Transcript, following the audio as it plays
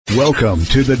Welcome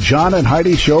to the John and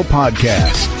Heidi Show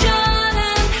podcast. John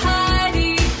and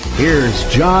Heidi.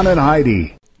 Here's John and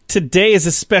Heidi. Today is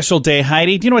a special day,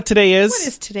 Heidi. Do you know what today is? What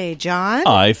is today, John?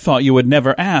 I thought you would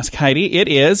never ask, Heidi. It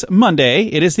is Monday.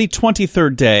 It is the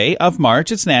 23rd day of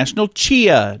March. It's National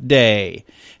Chia Day.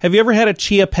 Have you ever had a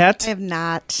chia pet? I have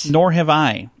not. Nor have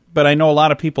I, but I know a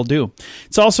lot of people do.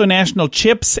 It's also National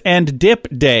Chips and Dip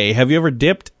Day. Have you ever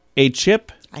dipped a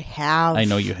chip? I have. I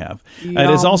know you have. Yum. It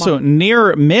is also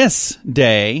Near Miss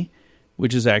Day,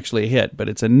 which is actually a hit, but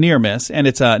it's a near miss. And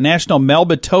it's a National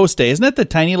Melba Toast Day. Isn't that the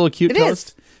tiny little cute toast?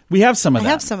 Is. We have some of that.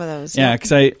 I have some of those. Yeah,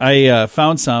 because I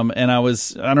found some, and I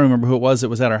don't remember who it was that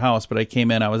was at our house, but I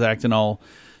came in, I was acting all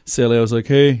silly. I was like,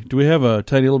 hey, do we have a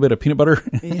tiny little bit of peanut butter?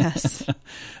 Yes.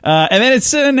 And then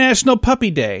it's National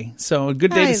Puppy Day, so a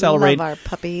good day to celebrate. I love our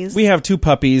puppies. We have 2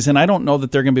 puppies, and I don't know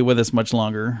that they're going to be with us much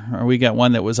longer. Or we got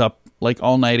one that was up like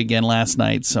all night again last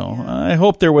night, so I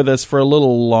hope they're with us for a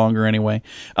little longer anyway.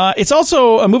 It's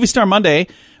also a Movie Star Monday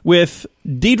with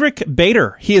Diedrich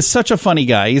Bader. He is such a funny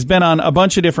guy. He's been on a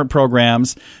bunch of different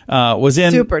programs. Was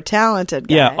in super talented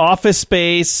guy. Yeah, Office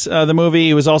Space, the movie.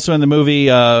 He was also in the movie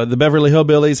The Beverly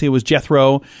Hillbillies. He was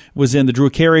Jethro. Was in the Drew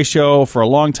Carey Show for a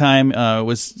long time.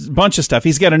 Was a bunch of stuff.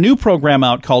 He's got a new program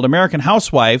out called American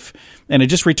Housewife, and it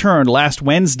just returned last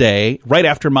Wednesday, right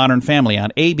after Modern Family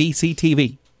on ABC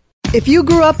TV. If you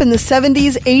grew up in the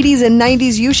 70s, 80s, and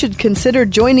 90s, you should consider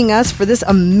joining us for this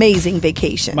amazing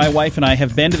vacation. My wife and I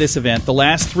have been to this event the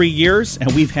last 3 years,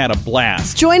 and we've had a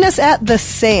blast. Join us at the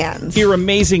Sands. Hear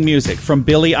amazing music from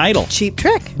Billy Idol, Cheap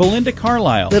Trick, Belinda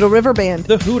Carlisle, Little River Band,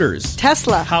 The Hooters,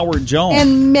 Tesla, Howard Jones,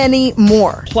 and many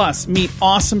more. Plus, meet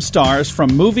awesome stars from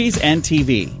movies and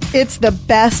TV. It's the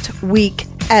best week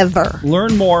ever.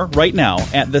 Learn more right now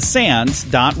at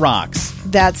thesands.rocks.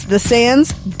 That's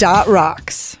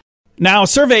thesands.rocks. Now,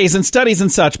 surveys and studies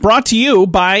and such brought to you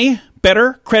by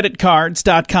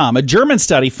BetterCreditCards.com. A German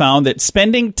study found that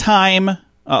spending time,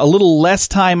 a little less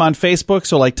time on Facebook,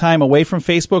 so like time away from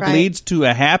Facebook, right, leads to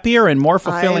a happier and more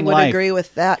fulfilling life. I would agree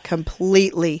with that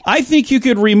completely. I think you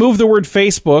could remove the word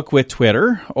Facebook with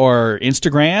Twitter or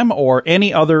Instagram or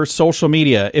any other social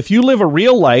media. If you live a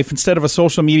real life instead of a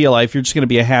social media life, you're just going to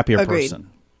be a happier person.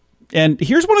 And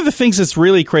here's one of the things that's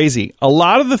really crazy. A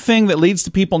lot of the thing that leads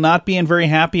to people not being very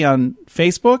happy on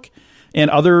Facebook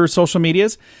and other social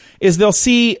medias is they'll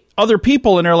see other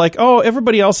people and they're like, oh,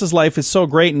 everybody else's life is so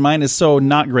great and mine is so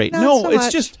not great. No,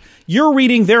 it's just you're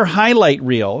reading their highlight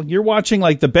reel. You're watching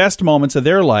like the best moments of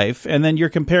their life, and then you're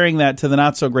comparing that to the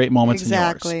not so great moments in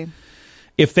yours.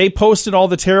 If they posted all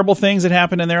the terrible things that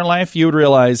happened in their life, you would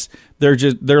realize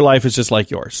their life is just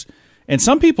like yours. And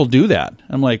some people do that.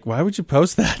 I'm like, why would you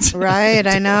post that? Right,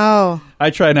 I know. I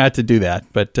try not to do that,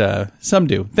 but some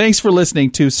do. Thanks for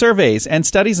listening to Surveys and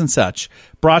Studies and Such,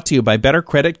 brought to you by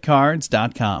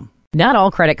BetterCreditCards.com. Not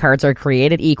all credit cards are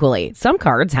created equally. Some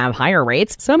cards have higher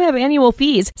rates, some have annual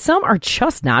fees, some are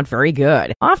just not very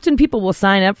good. Often people will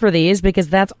sign up for these because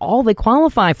that's all they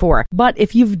qualify for. But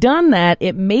if you've done that,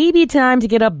 it may be time to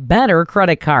get a better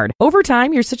credit card. Over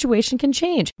time, your situation can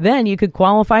change. Then you could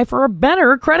qualify for a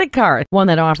better credit card, one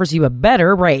that offers you a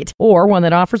better rate, or one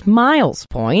that offers miles,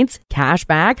 points, cash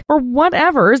back, or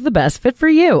whatever is the best fit for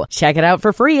you. Check it out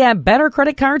for free at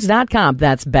BetterCreditCards.com.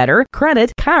 That's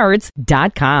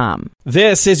BetterCreditCards.com.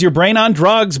 This is Your Brain on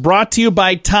Drugs, brought to you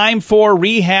by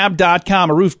Time4Rehab.com,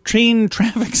 a routine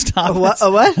traffic stop. A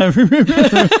what?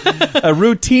 A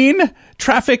routine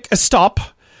traffic stop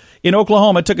in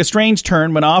Oklahoma took a strange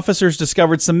turn when officers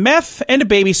discovered some meth and a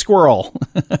baby squirrel.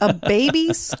 A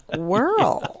baby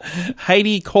squirrel?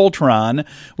 Heidi Coltron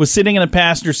was sitting in the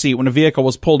passenger seat when a vehicle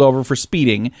was pulled over for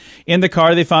speeding. In the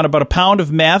car, they found about a pound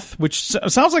of meth, which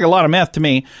sounds like a lot of meth to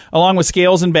me, along with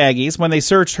scales and baggies. When they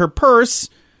searched her purse,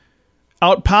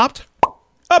 out popped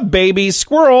a baby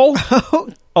squirrel,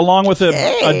 along with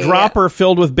a dropper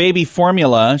filled with baby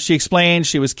formula. She explained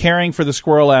she was caring for the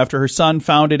squirrel after her son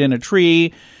found it in a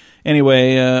tree.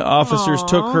 Anyway, officers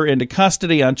took her into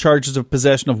custody on charges of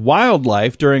possession of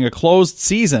wildlife during a closed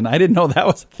season. I didn't know that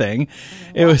was a thing.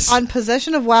 It was on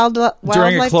possession of wildlife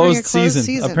during a closed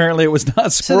season. Apparently, it was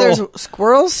not squirrel. So there's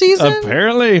squirrel season?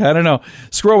 Apparently, I don't know.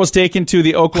 Squirrel was taken to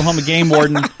the Oklahoma game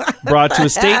warden, brought to a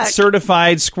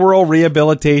state-certified squirrel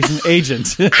rehabilitation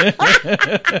agent.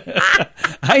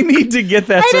 I need to get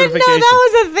that certification. I didn't know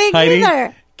that was a thing Heidi,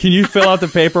 either. Can you fill out the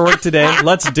paperwork today?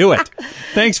 Let's do it.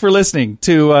 Thanks for listening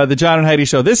to the John and Heidi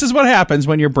Show. This is what happens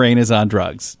when your brain is on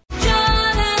drugs. John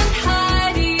and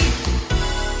Heidi.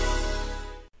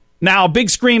 Now, big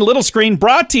screen, little screen,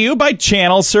 brought to you by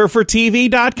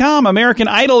ChannelSurferTV.com. American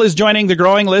Idol is joining the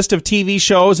growing list of TV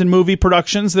shows and movie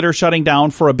productions that are shutting down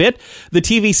for a bit. The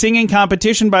TV singing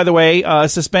competition, by the way,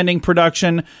 suspending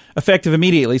production effective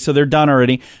immediately, so they're done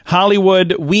already.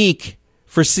 Hollywood Week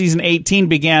for season 18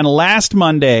 began last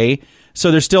Monday, so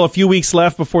there's still a few weeks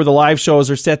left before the live shows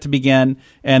are set to begin,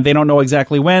 and they don't know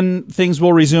exactly when things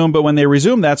will resume, but when they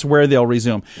resume, that's where they'll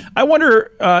resume. I wonder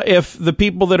if the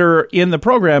people that are in the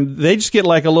program, they just get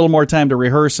like a little more time to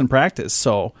rehearse and practice,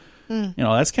 so... You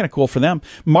know, that's kind of cool for them.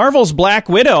 Marvel's Black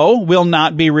Widow will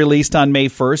not be released on May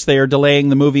 1st. They are delaying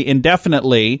the movie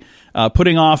indefinitely,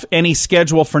 putting off any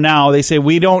schedule for now. They say,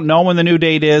 we don't know when the new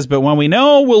date is, but when we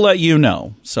know, we'll let you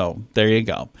know. So there you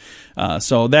go.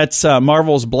 So that's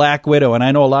Marvel's Black Widow, and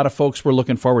I know a lot of folks were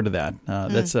looking forward to that.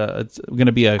 That's it's going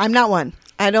to be a... I'm not one.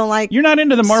 I don't like... You're not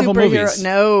into the Marvel movies?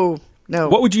 No.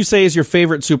 What would you say is your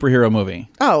favorite superhero movie?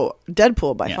 Oh,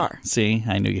 Deadpool by far. See,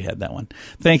 I knew you had that one.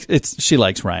 Thanks. She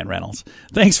likes Ryan Reynolds.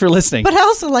 Thanks for listening. But I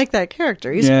also like that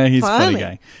character. He's a funny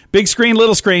guy. Big screen,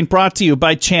 little screen, brought to you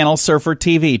by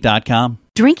ChannelSurferTV.com.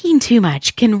 Drinking too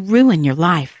much can ruin your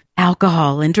life.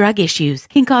 Alcohol and drug issues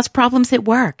can cause problems at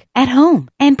work, at home,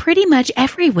 and pretty much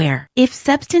everywhere. If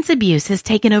substance abuse has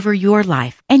taken over your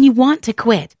life and you want to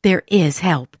quit, there is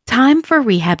help.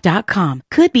 TimeForRehab.com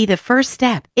could be the first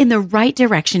step in the right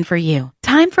direction for you.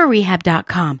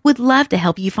 TimeForRehab.com would love to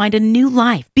help you find a new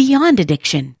life beyond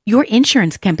addiction. Your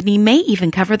insurance company may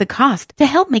even cover the cost to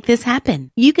help make this happen.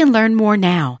 You can learn more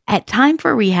now at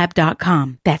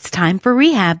TimeForRehab.com. That's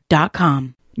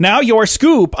TimeForRehab.com. Now, your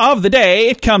scoop of the day,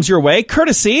 it comes your way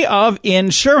courtesy of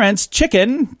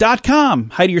InsuranceChicken.com.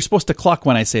 Heidi, you're supposed to cluck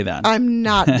when I say that. I'm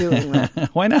not doing that.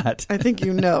 Why not? I think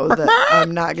you know that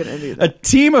I'm not going to do that. A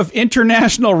team of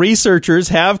international researchers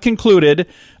have concluded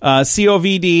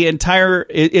COVID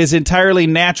is entirely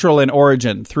natural in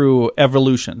origin through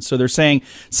evolution. So they're saying,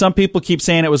 some people keep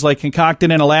saying it was like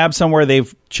concocted in a lab somewhere.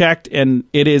 They've checked, and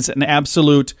it is an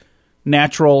absolute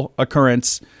natural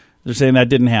occurrence. They're saying that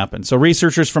didn't happen. So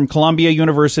researchers from Columbia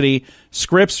University,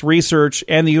 Scripps Research,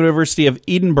 and the University of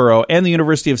Edinburgh and the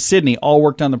University of Sydney all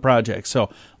worked on the project. So a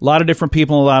lot of different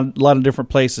people, a lot of different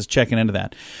places checking into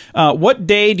that. What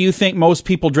day do you think most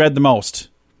people dread the most?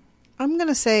 I'm going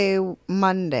to say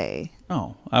Monday.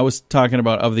 Oh, I was talking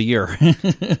about of the year.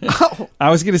 Oh. I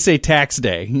was going to say tax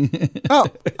day. Oh,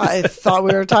 I thought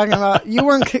we were talking about... You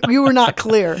were not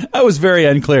clear. I was very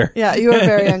unclear. Yeah, you were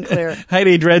very unclear.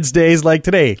 Heidi dreads days like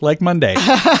today, like Monday.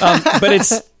 But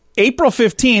it's April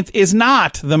 15th is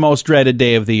not the most dreaded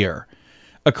day of the year.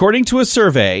 According to a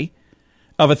survey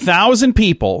of 1,000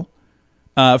 people,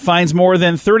 finds more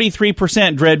than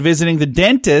 33% dread visiting the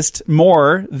dentist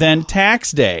more than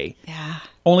tax day. Yeah.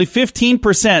 Only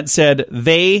 15% said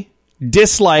they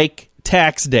dislike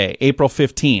tax day, April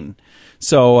 15.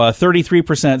 So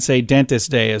 33% say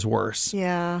dentist day is worse.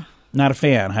 Yeah. Not a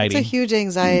fan, Heidi. It's a huge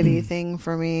anxiety thing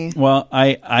for me. Well,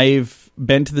 I've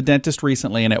been to the dentist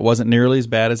recently, and it wasn't nearly as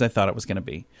bad as I thought it was going to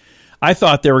be. I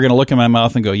thought they were going to look in my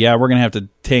mouth and go, yeah, we're going to have to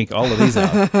take all of these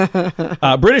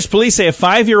out. British police say a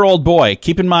 5-year-old boy,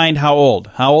 keep in mind how old?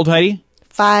 How old, Heidi?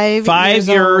 5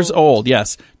 years old,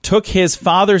 yes. Took his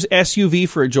father's SUV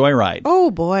for a joyride. Oh,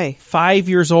 boy. 5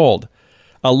 years old.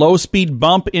 A low-speed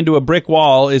bump into a brick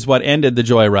wall is what ended the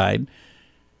joyride.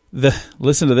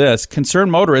 Listen to this.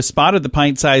 Concerned motorists spotted the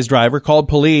pint-sized driver, called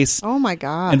police. Oh, my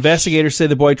gosh. Investigators say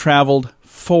the boy traveled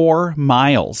 4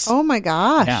 miles. Oh, my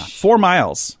gosh. Yeah, 4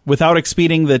 miles without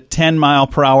exceeding the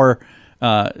 10-mile-per-hour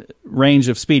range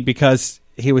of speed because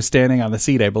he was standing on the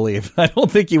seat, I believe. I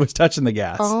don't think he was touching the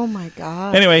gas. Oh, my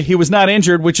God. Anyway, he was not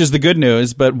injured, which is the good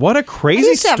news, but what a crazy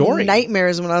I used to story. have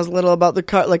nightmares when I was little about the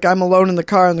car. Like, I'm alone in the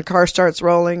car and the car starts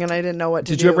rolling and I didn't know what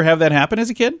to do. Did you ever have that happen as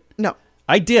a kid? No.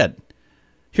 I did.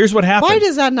 Here's what happened. Why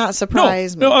does that not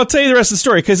surprise me? No, I'll tell you the rest of the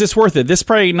story because it's worth it. This is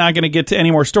probably not going to get to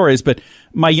any more stories, but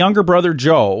my younger brother,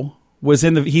 Joe,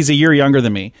 he's a year younger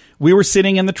than me. We were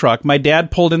sitting in the truck. My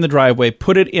dad pulled in the driveway,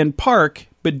 put it in park,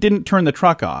 but didn't turn the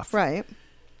truck off. Right.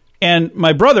 And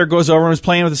my brother goes over and was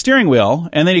playing with the steering wheel,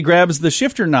 and then he grabs the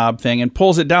shifter knob thing and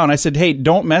pulls it down. I said, hey,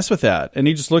 don't mess with that. And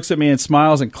he just looks at me and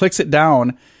smiles and clicks it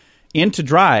down into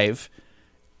drive,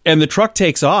 and the truck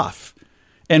takes off.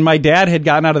 And my dad had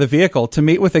gotten out of the vehicle to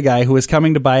meet with a guy who was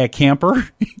coming to buy a camper.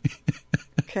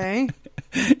 Okay.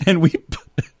 And we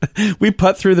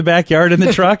putt through the backyard in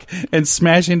the truck and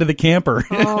smash into the camper.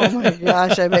 Oh, my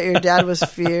gosh. I bet your dad was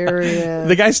furious.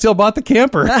 The guy still bought the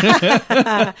camper.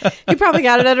 He probably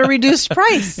got it at a reduced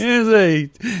price. He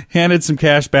handed some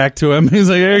cash back to him. He's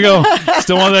like, here you go.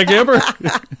 Still want that camper?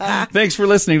 Thanks for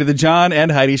listening to the John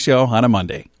and Heidi Show on a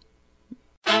Monday.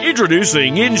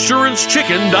 Introducing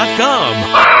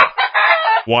InsuranceChicken.com.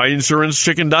 Why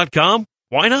InsuranceChicken.com?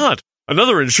 Why not?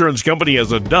 Another insurance company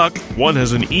has a duck, one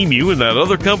has an emu, and that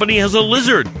other company has a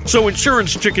lizard. So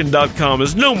InsuranceChicken.com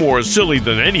is no more silly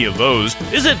than any of those.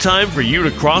 Is it time for you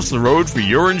to cross the road for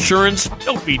your insurance?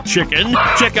 Don't be chicken.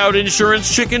 Check out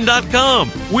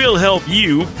InsuranceChicken.com. We'll help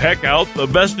you peck out the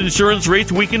best insurance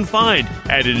rates we can find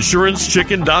at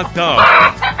InsuranceChicken.com.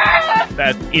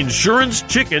 That's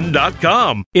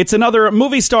InsuranceChicken.com. It's another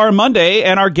Movie Star Monday,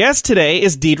 and our guest today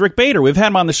is Diedrich Bader. We've had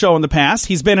him on the show in the past.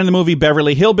 He's been in the movie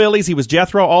Beverly Hillbillies. He was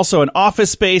Jethro, also in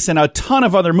Office Space, and a ton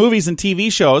of other movies and TV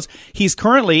shows. He's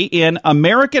currently in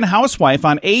American Housewife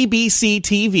on ABC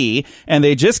TV, and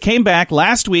they just came back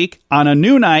last week on a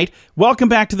new night. Welcome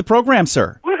back to the program,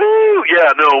 sir. Woohoo!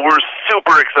 Yeah, no, we're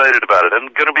super excited about it,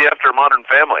 and going to be after Modern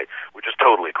Family, which is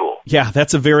totally cool. Yeah,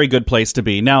 that's a very good place to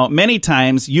be. Now, many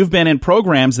times you've been in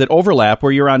programs that overlap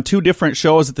where you're on two different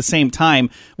shows at the same time.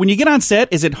 When you get on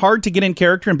set, is it hard to get in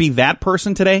character and be that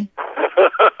person today?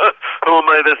 Who am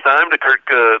I this time? To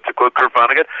quote Kurt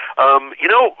Vonnegut.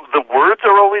 The words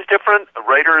are always different.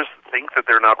 Writers think that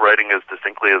they're not writing as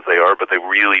distinctly as they are, but they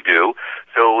really do.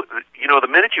 So, the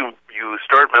minute you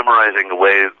start memorizing the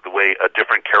way a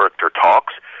different character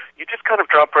talks, you just kind of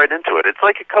drop right into it. It's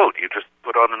like a coat. You just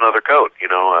put on another coat.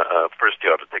 First you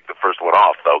have to take the first one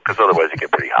off, though, because otherwise you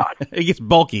get pretty hot. It gets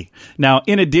bulky. Now,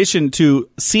 in addition to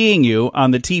seeing you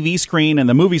on the TV screen and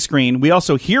the movie screen, we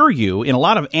also hear you in a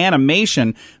lot of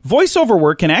animation. Voiceover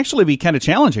work can actually be kind of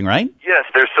challenging, right? Yes,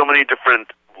 there's so many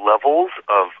different levels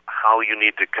of how you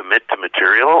need to commit to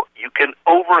material. You can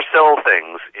oversell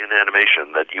things in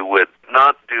animation that you would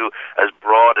not do as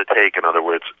broad a take, in other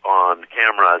words, on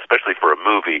camera, especially for a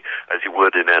movie, as you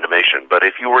would in animation. But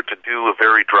if you were to do a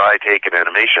very dry take in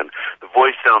animation, the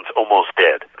voice sounds almost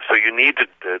dead. So you need to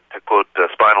quote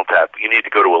Spinal Tap, you need to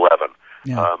go to 11.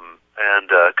 Yeah.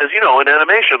 Because, in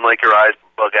animation, like your eyes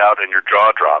bug out and your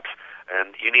jaw drops.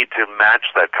 And you need to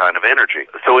match that kind of energy.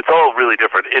 So it's all really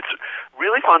different. It's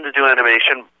really fun to do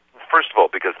animation, first of all,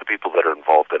 because the people that are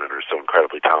involved in it are so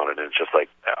incredibly talented. And it's just like,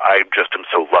 I just am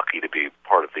so lucky to be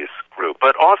part of this group.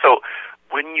 But also,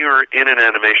 when you're in an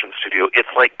animation studio,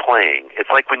 it's like playing. It's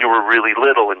like when you were really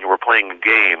little and you were playing a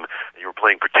game, and you were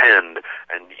playing pretend,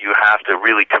 and you have to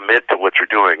really commit to what you're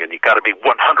doing, and you got to be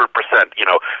 100%,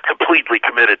 completely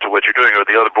committed to what you're doing, or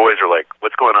the other boys are like,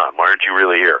 what's going on? Why aren't you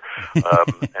really here?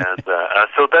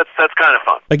 So that's kind of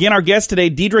fun. Again, our guest today,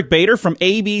 Diedrich Bader from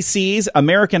ABC's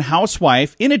American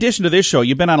Housewife. In addition to this show,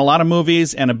 you've been on a lot of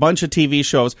movies and a bunch of TV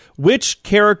shows. Which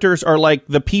characters are like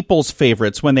the people's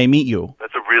favorites when they meet you?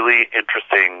 That's a really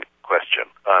interesting question.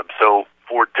 So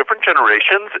for different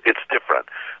generations, it's different.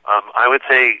 I would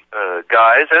say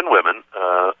guys and women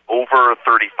over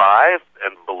 35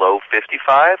 and below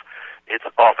 55, it's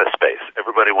Office Space.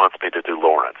 Everybody wants me to do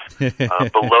Lawrence.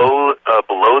 Below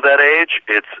that age,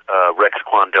 it's Rex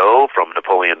Kwon Do from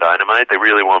Napoleon Dynamite. They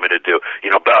really want me to do,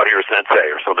 Bow Here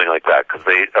Sensei or something like that, because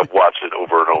they have watched it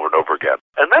over and over and over again.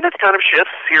 And then it kind of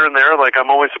shifts here and there. Like,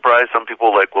 I'm always surprised. Some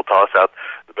people will toss out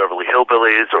the Beverly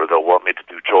Hillbillies, or they'll want me to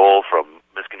do Joel from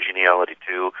Miss Congeniality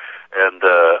 2. And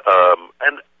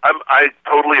I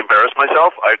totally embarrass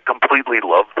myself. I completely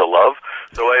love the love.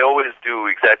 So I always do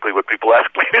exactly what people ask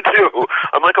me to do.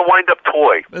 I'm like a wind-up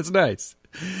toy. That's nice.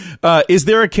 Is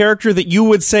there a character that you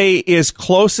would say is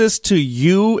closest to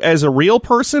you as a real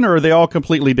person, or are they all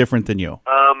completely different than you?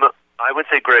 I would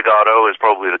say Greg Otto is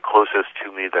probably the closest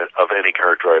to me of any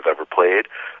character I've ever played.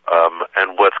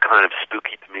 And what's kind of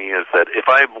spooky to me is that if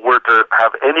I were to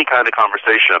have any kind of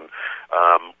conversation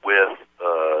with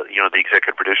the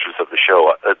executive producers of the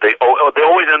show, they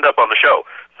always end up on the show.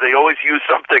 They always use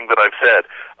something that I've said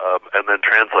and then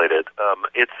translate it.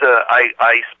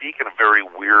 I speak in a very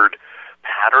weird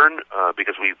pattern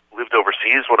because we lived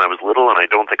overseas when I was little, and I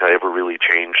don't think I ever really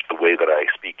changed the way that I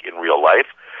speak in real life.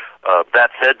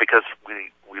 That said, because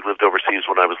we lived overseas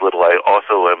when I was little, I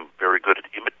also am very good at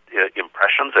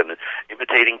impressions and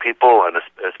imitating people, and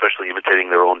especially imitating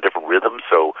their own different rhythms.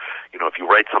 So, if you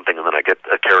write something and then I get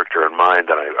a character in mind,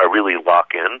 then I really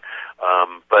lock in.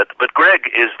 But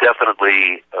Greg is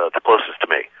definitely the closest to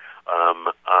me.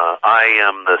 I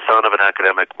am the son of an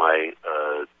academic. My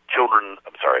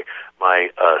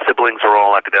siblings are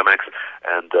all academics,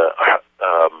 and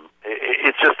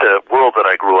it's just a world that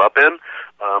I grew up in.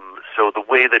 So the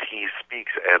way that he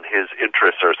speaks and his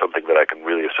interests are something that I can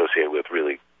really associate with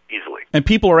really easily. And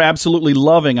people are absolutely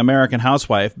loving American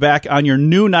Housewife. Back on your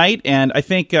new night, and I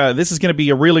think this is going to be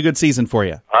a really good season for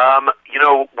you.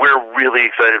 We're really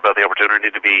excited about the opportunity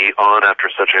to be on after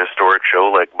such a historic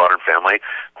show like Modern Family.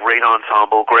 great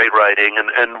ensemble, great writing,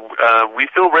 and we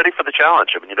feel ready for the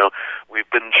challenge. I mean, we've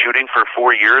been shooting for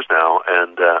 4 years now,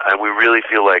 and we really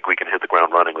feel like we can hit the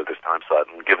ground running with this time slot,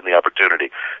 and given the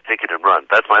opportunity, take it and run.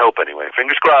 That's my hope anyway.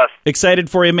 Fingers crossed. Excited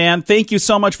for you, man. Thank you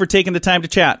so much for taking the time to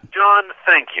chat. John,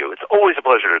 thank you. It's always a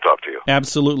pleasure to talk to you.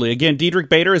 Absolutely. Again, Diedrich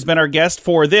Bader has been our guest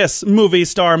for this Movie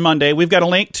Star Monday. We've got a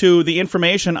link to the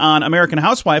information on American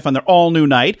Housewife on their all-new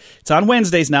night. It's on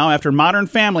Wednesdays now after Modern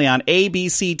Family on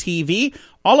ABC TV.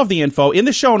 All of the info in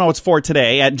the show notes for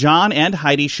today at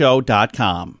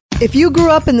johnandheidishow.com. If you grew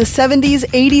up in the 70s,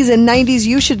 80s, and 90s,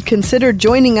 you should consider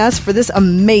joining us for this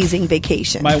amazing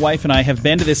vacation. My wife and I have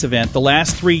been to this event the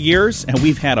last 3 years, and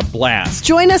we've had a blast.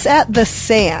 Join us at the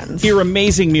Sands. Hear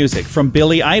amazing music from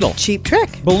Billy Idol, Cheap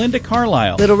Trick, Belinda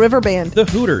Carlisle, Little River Band, The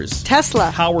Hooters, Tesla,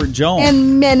 Howard Jones,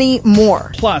 and many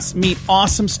more. Plus, meet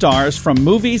awesome stars from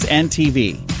movies and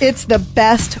TV. It's the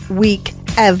best week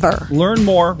ever. Learn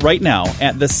more right now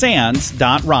at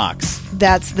thesands.rocks.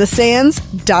 That's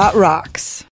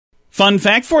thesands.rocks. Fun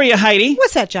fact for you, Heidi.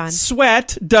 What's that, John?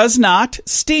 Sweat does not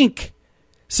stink.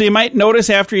 So you might notice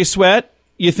after you sweat,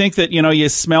 you think that, you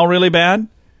smell really bad.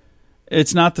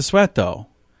 It's not the sweat, though.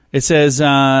 It says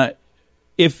the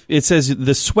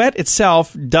sweat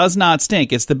itself does not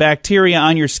stink. It's the bacteria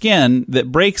on your skin that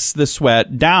breaks the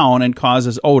sweat down and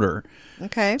causes odor.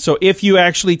 Okay. So if you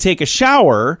actually take a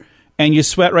shower and you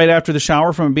sweat right after the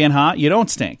shower from it being hot, you don't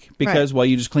stink because,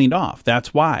 you just cleaned off.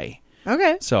 That's why.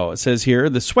 Okay. So it says here,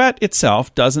 the sweat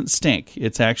itself doesn't stink.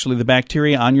 It's actually the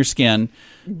bacteria on your skin.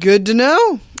 Good to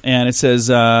know. And it says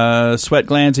sweat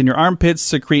glands in your armpits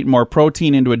secrete more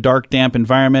protein into a dark, damp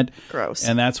environment. Gross.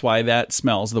 And that's why that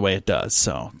smells the way it does.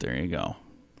 So there you go.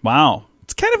 Wow.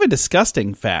 It's kind of a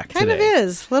disgusting fact Kind today. of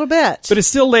is, a little bit. But it's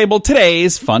still labeled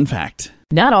today's fun fact.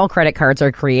 Not all credit cards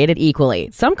are created equally.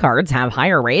 Some cards have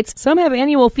higher rates, some have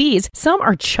annual fees, some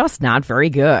are just not very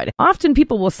good. Often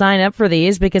people will sign up for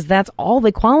these because that's all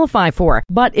they qualify for.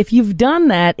 But if you've done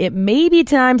that, it may be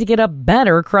time to get a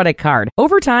better credit card.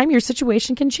 Over time, your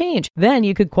situation can change. Then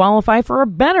you could qualify for a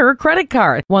better credit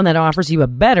card, one that offers you a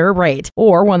better rate,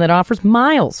 or one that offers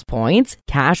miles, points,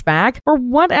 cash back, or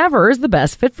whatever is the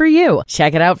best fit for you.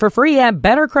 Check it out for free at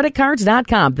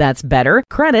bettercreditcards.com. That's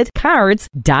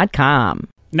bettercreditcards.com.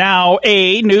 Now,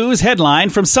 a news headline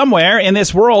from somewhere in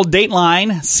this world,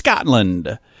 Dateline,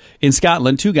 Scotland. In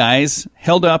Scotland, two guys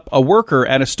held up a worker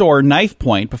at a store knife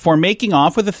point before making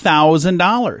off with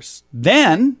 $1,000.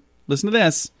 Then, listen to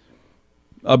this,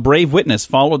 a brave witness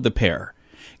followed the pair,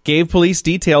 gave police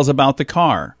details about the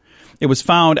car. It was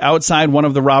found outside one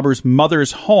of the robber's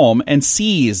mother's home and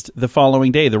seized the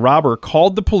following day. The robber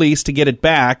called the police to get it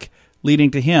back,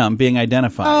 leading to him being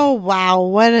identified. Oh, wow.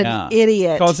 What an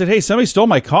idiot. Called and said, hey, somebody stole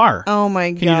my car. Oh, my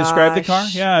God. Can you describe the car?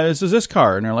 Yeah, this is this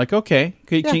car. And they're like, okay.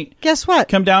 Can you guess what?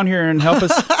 come down here and help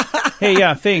us? Hey,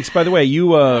 yeah, thanks. By the way,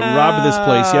 you robbed this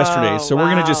place yesterday, so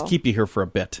we're going to just keep you here for a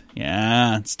bit.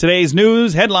 Yeah, it's today's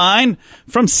news headline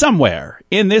from somewhere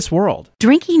in this world.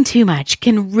 Drinking too much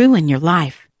can ruin your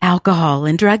life. Alcohol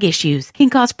and drug issues can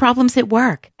cause problems at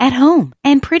work, at home,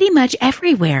 and pretty much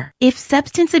everywhere. If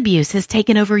substance abuse has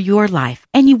taken over your life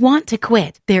and you want to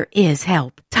quit, there is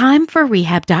help.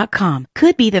 TimeForRehab.com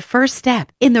could be the first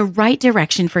step in the right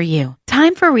direction for you.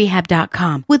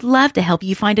 TimeForRehab.com would love to help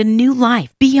you find a new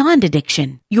life beyond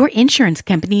addiction. Your insurance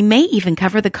company may even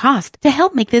cover the cost to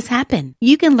help make this happen.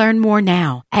 You can learn more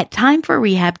now at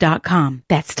TimeForRehab.com.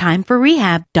 That's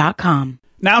TimeForRehab.com.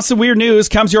 Now some weird news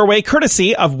comes your way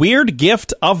courtesy of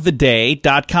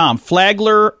WeirdGiftOfTheDay.com.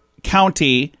 Flagler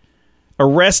County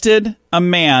arrested a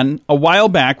man a while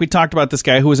back. We talked about this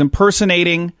guy who was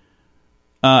impersonating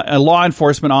a law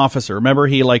enforcement officer. Remember,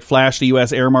 he flashed a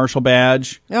U.S. Air Marshal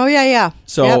badge? Oh, yeah.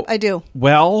 So, yep, I do.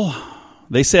 Well,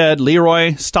 they said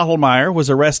Leroy Stottlemyre was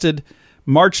arrested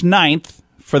March 9th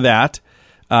for that.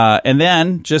 And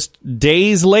then just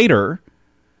days later,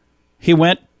 he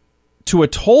went to a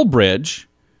toll bridge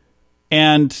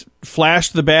and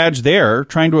flashed the badge there,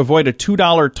 trying to avoid a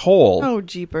 $2 toll. Oh,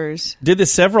 jeepers. Did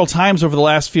this several times over the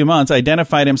last few months,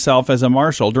 identified himself as a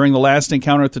marshal. During the last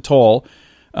encounter at the toll,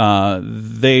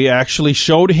 they actually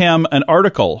showed him an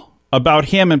article about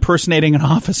him impersonating an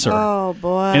officer. Oh,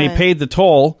 boy. And he paid the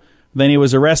toll. Then he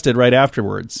was arrested right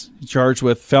afterwards, charged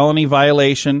with felony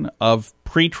violation of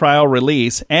pretrial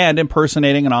release and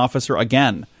impersonating an officer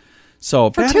again.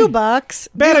 So for $2,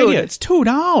 bad dude. idea. It's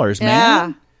 $2, man.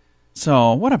 Yeah.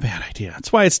 So what a bad idea.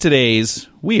 That's why it's today's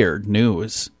weird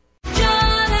news. John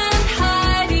and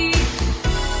Heidi.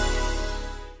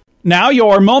 Now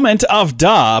your moment of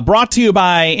duh, brought to you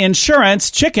by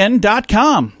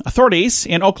InsuranceChicken.com. Authorities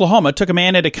in Oklahoma took a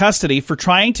man into custody for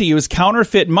trying to use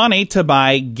counterfeit money to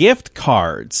buy gift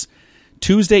cards.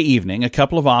 Tuesday evening, a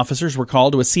couple of officers were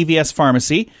called to a CVS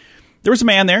pharmacy. There was a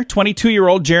man there,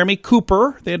 22-year-old Jeremy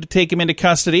Cooper. They had to take him into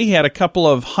custody. He had a couple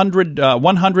of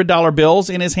 $100 bills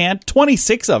in his hand,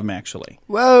 26 of them, actually.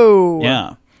 Whoa.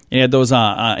 Yeah. He had those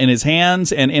in his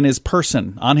hands and in his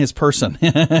person, on his person.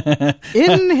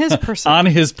 In his person. On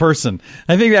his person.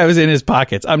 I think that was in his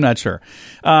pockets. I'm not sure.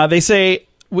 They say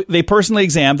they personally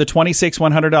examined the 26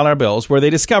 $100 bills where they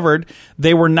discovered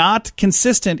they were not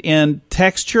consistent in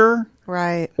texture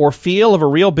or feel of a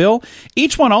real bill.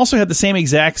 Each one also had the same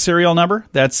exact serial number.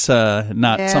 That's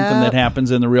not something that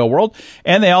happens in the real world.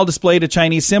 And they all displayed a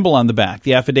Chinese symbol on the back.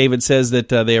 The affidavit says that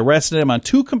they arrested him on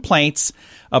 2 complaints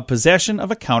of possession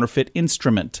of a counterfeit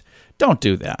instrument. Don't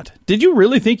do that. Did you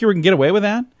really think you were going to get away with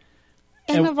that?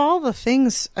 And of all the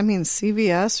things, I mean,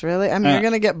 CVS, really? I mean, you're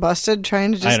going to get busted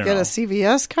trying to just get a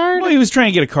CVS card? Well, he was trying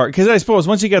to get a card. Because I suppose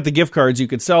once you got the gift cards, you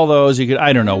could sell those. You could.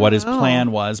 I don't know what his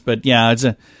plan was. But yeah, it's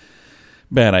a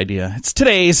bad idea. It's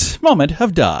today's moment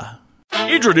of duh.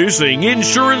 Introducing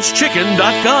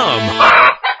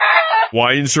InsuranceChicken.com.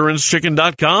 Why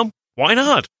InsuranceChicken.com? Why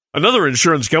not? Another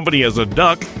insurance company has a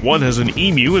duck, one has an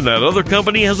emu, and that other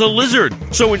company has a lizard.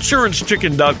 So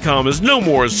InsuranceChicken.com is no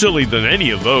more silly than any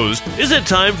of those. Is it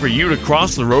time for you to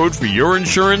cross the road for your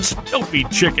insurance? Don't be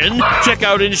chicken. Check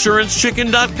out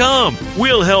InsuranceChicken.com.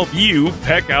 We'll help you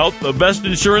peck out the best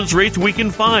insurance rates we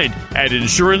can find at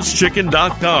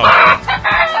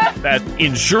InsuranceChicken.com. That's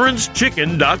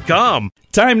InsuranceChicken.com.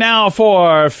 Time now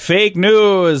for Fake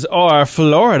News or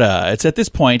Florida. It's at this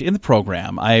point in the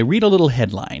program. I read a little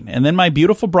headline, and then my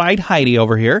beautiful bride Heidi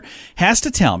over here has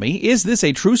to tell me, is this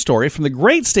a true story from the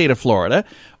great state of Florida,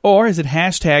 or is it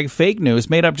hashtag fake news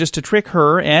made up just to trick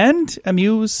her and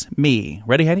amuse me?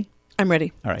 Ready, Heidi? I'm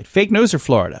ready. All right. Fake news or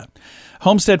Florida?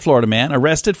 Homestead, Florida man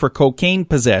arrested for cocaine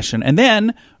possession and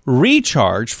then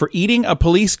recharged for eating a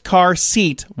police car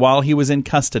seat while he was in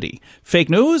custody. Fake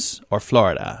news or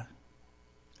Florida?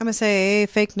 I'm going to say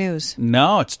fake news.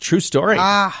 No, it's a true story.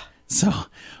 So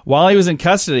while he was in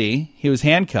custody, he was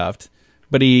handcuffed,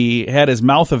 but he had his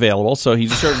mouth available, so he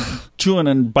just started chewing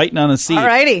and biting on the seat.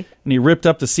 Alrighty. And he ripped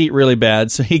up the seat really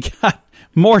bad, so he got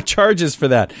more charges for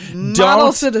that.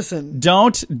 Model citizen.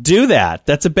 Don't do that.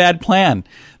 That's a bad plan.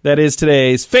 That is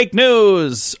today's Fake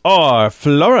News or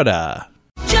Florida.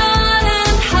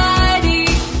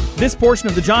 This portion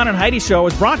of the John and Heidi Show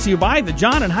is brought to you by the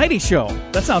John and Heidi Show.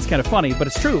 That sounds kind of funny, but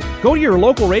it's true. Go to your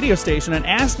local radio station and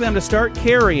ask them to start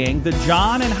carrying the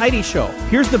John and Heidi Show.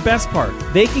 Here's the best part.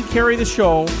 They can carry the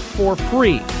show for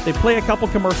free. They play a couple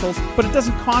commercials, but it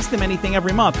doesn't cost them anything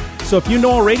every month. So if you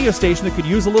know a radio station that could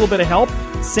use a little bit of help,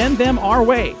 send them our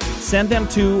way. Send them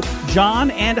to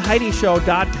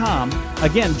johnandheidishow.com.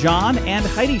 Again,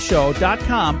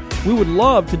 johnandheidishow.com. We would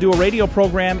love to do a radio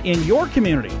program in your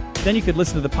community. Then you could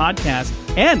listen to the podcast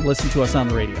and listen to us on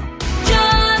the radio.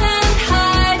 John and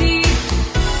Heidi.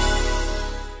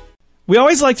 We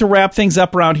always like to wrap things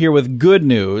up around here with good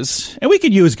news, and we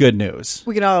could use good news.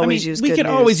 We can always use good news. We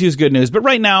can always use good news, but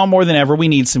right now, more than ever, we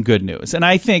need some good news. And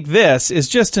I think this is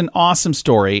just an awesome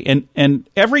story. And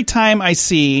every time I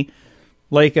see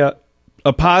like a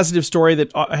positive story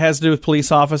that has to do with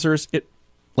police officers, it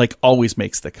like always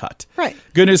makes the cut. Right.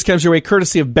 Good news comes your way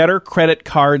courtesy of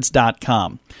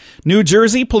BetterCreditCards.com. New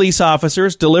Jersey police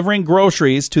officers delivering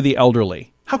groceries to the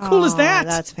elderly. How cool is that?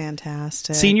 That's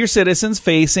fantastic. Senior citizens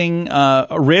facing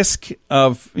a risk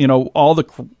of, all the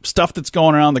stuff that's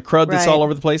going around, the crud that's all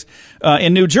over the place.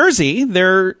 In New Jersey,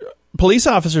 their police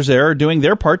officers there are doing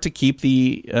their part to keep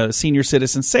the senior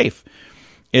citizens safe.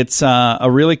 It's a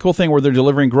really cool thing where they're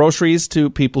delivering groceries to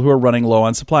people who are running low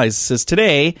on supplies. It says,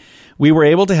 today, we were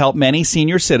able to help many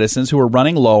senior citizens who are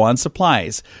running low on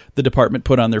supplies, the department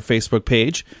put on their Facebook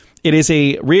page. It is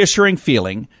a reassuring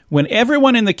feeling when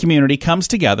everyone in the community comes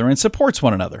together and supports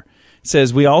one another. It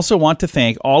says, we also want to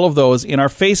thank all of those in our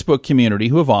Facebook community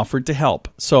who have offered to help.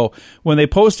 So when they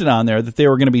posted on there that they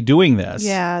were going to be doing this.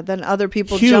 Yeah, then other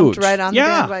people huge. Jumped right on the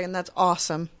bandwagon. That's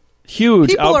awesome. Huge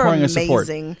people outpouring are of support.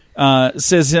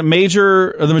 Says the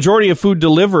majority of food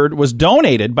delivered was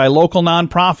donated by local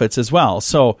nonprofits as well.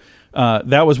 So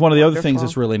that was one of the other things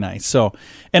that's really nice. So,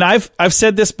 and I've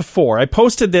said this before. I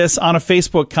posted this on a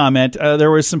Facebook comment.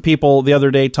 There was some people the other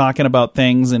day talking about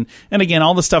things, and again,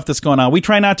 all the stuff that's going on. We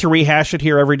try not to rehash it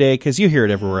here every day because you hear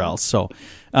it everywhere else. So,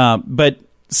 but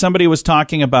somebody was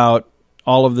talking about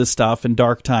all of this stuff in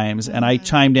dark times, and I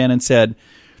chimed in and said,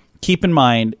 keep in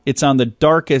mind, it's at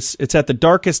the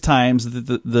darkest times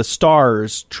that the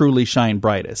stars truly shine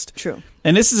brightest. True.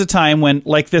 And this is a time when,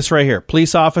 like this right here,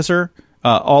 police officer,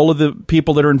 all of the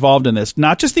people that are involved in this,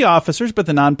 not just the officers, but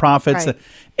the nonprofits,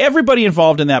 everybody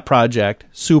involved in that project,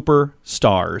 super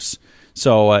stars.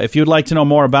 So if you'd like to know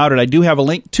more about it, I do have a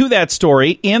link to that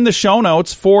story in the show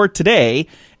notes for today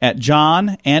at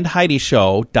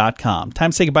johnandheidishow.com.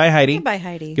 Time to say goodbye, Heidi. Goodbye,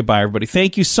 Heidi. Goodbye, everybody.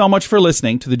 Thank you so much for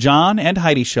listening to the John and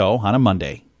Heidi Show on a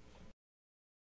Monday.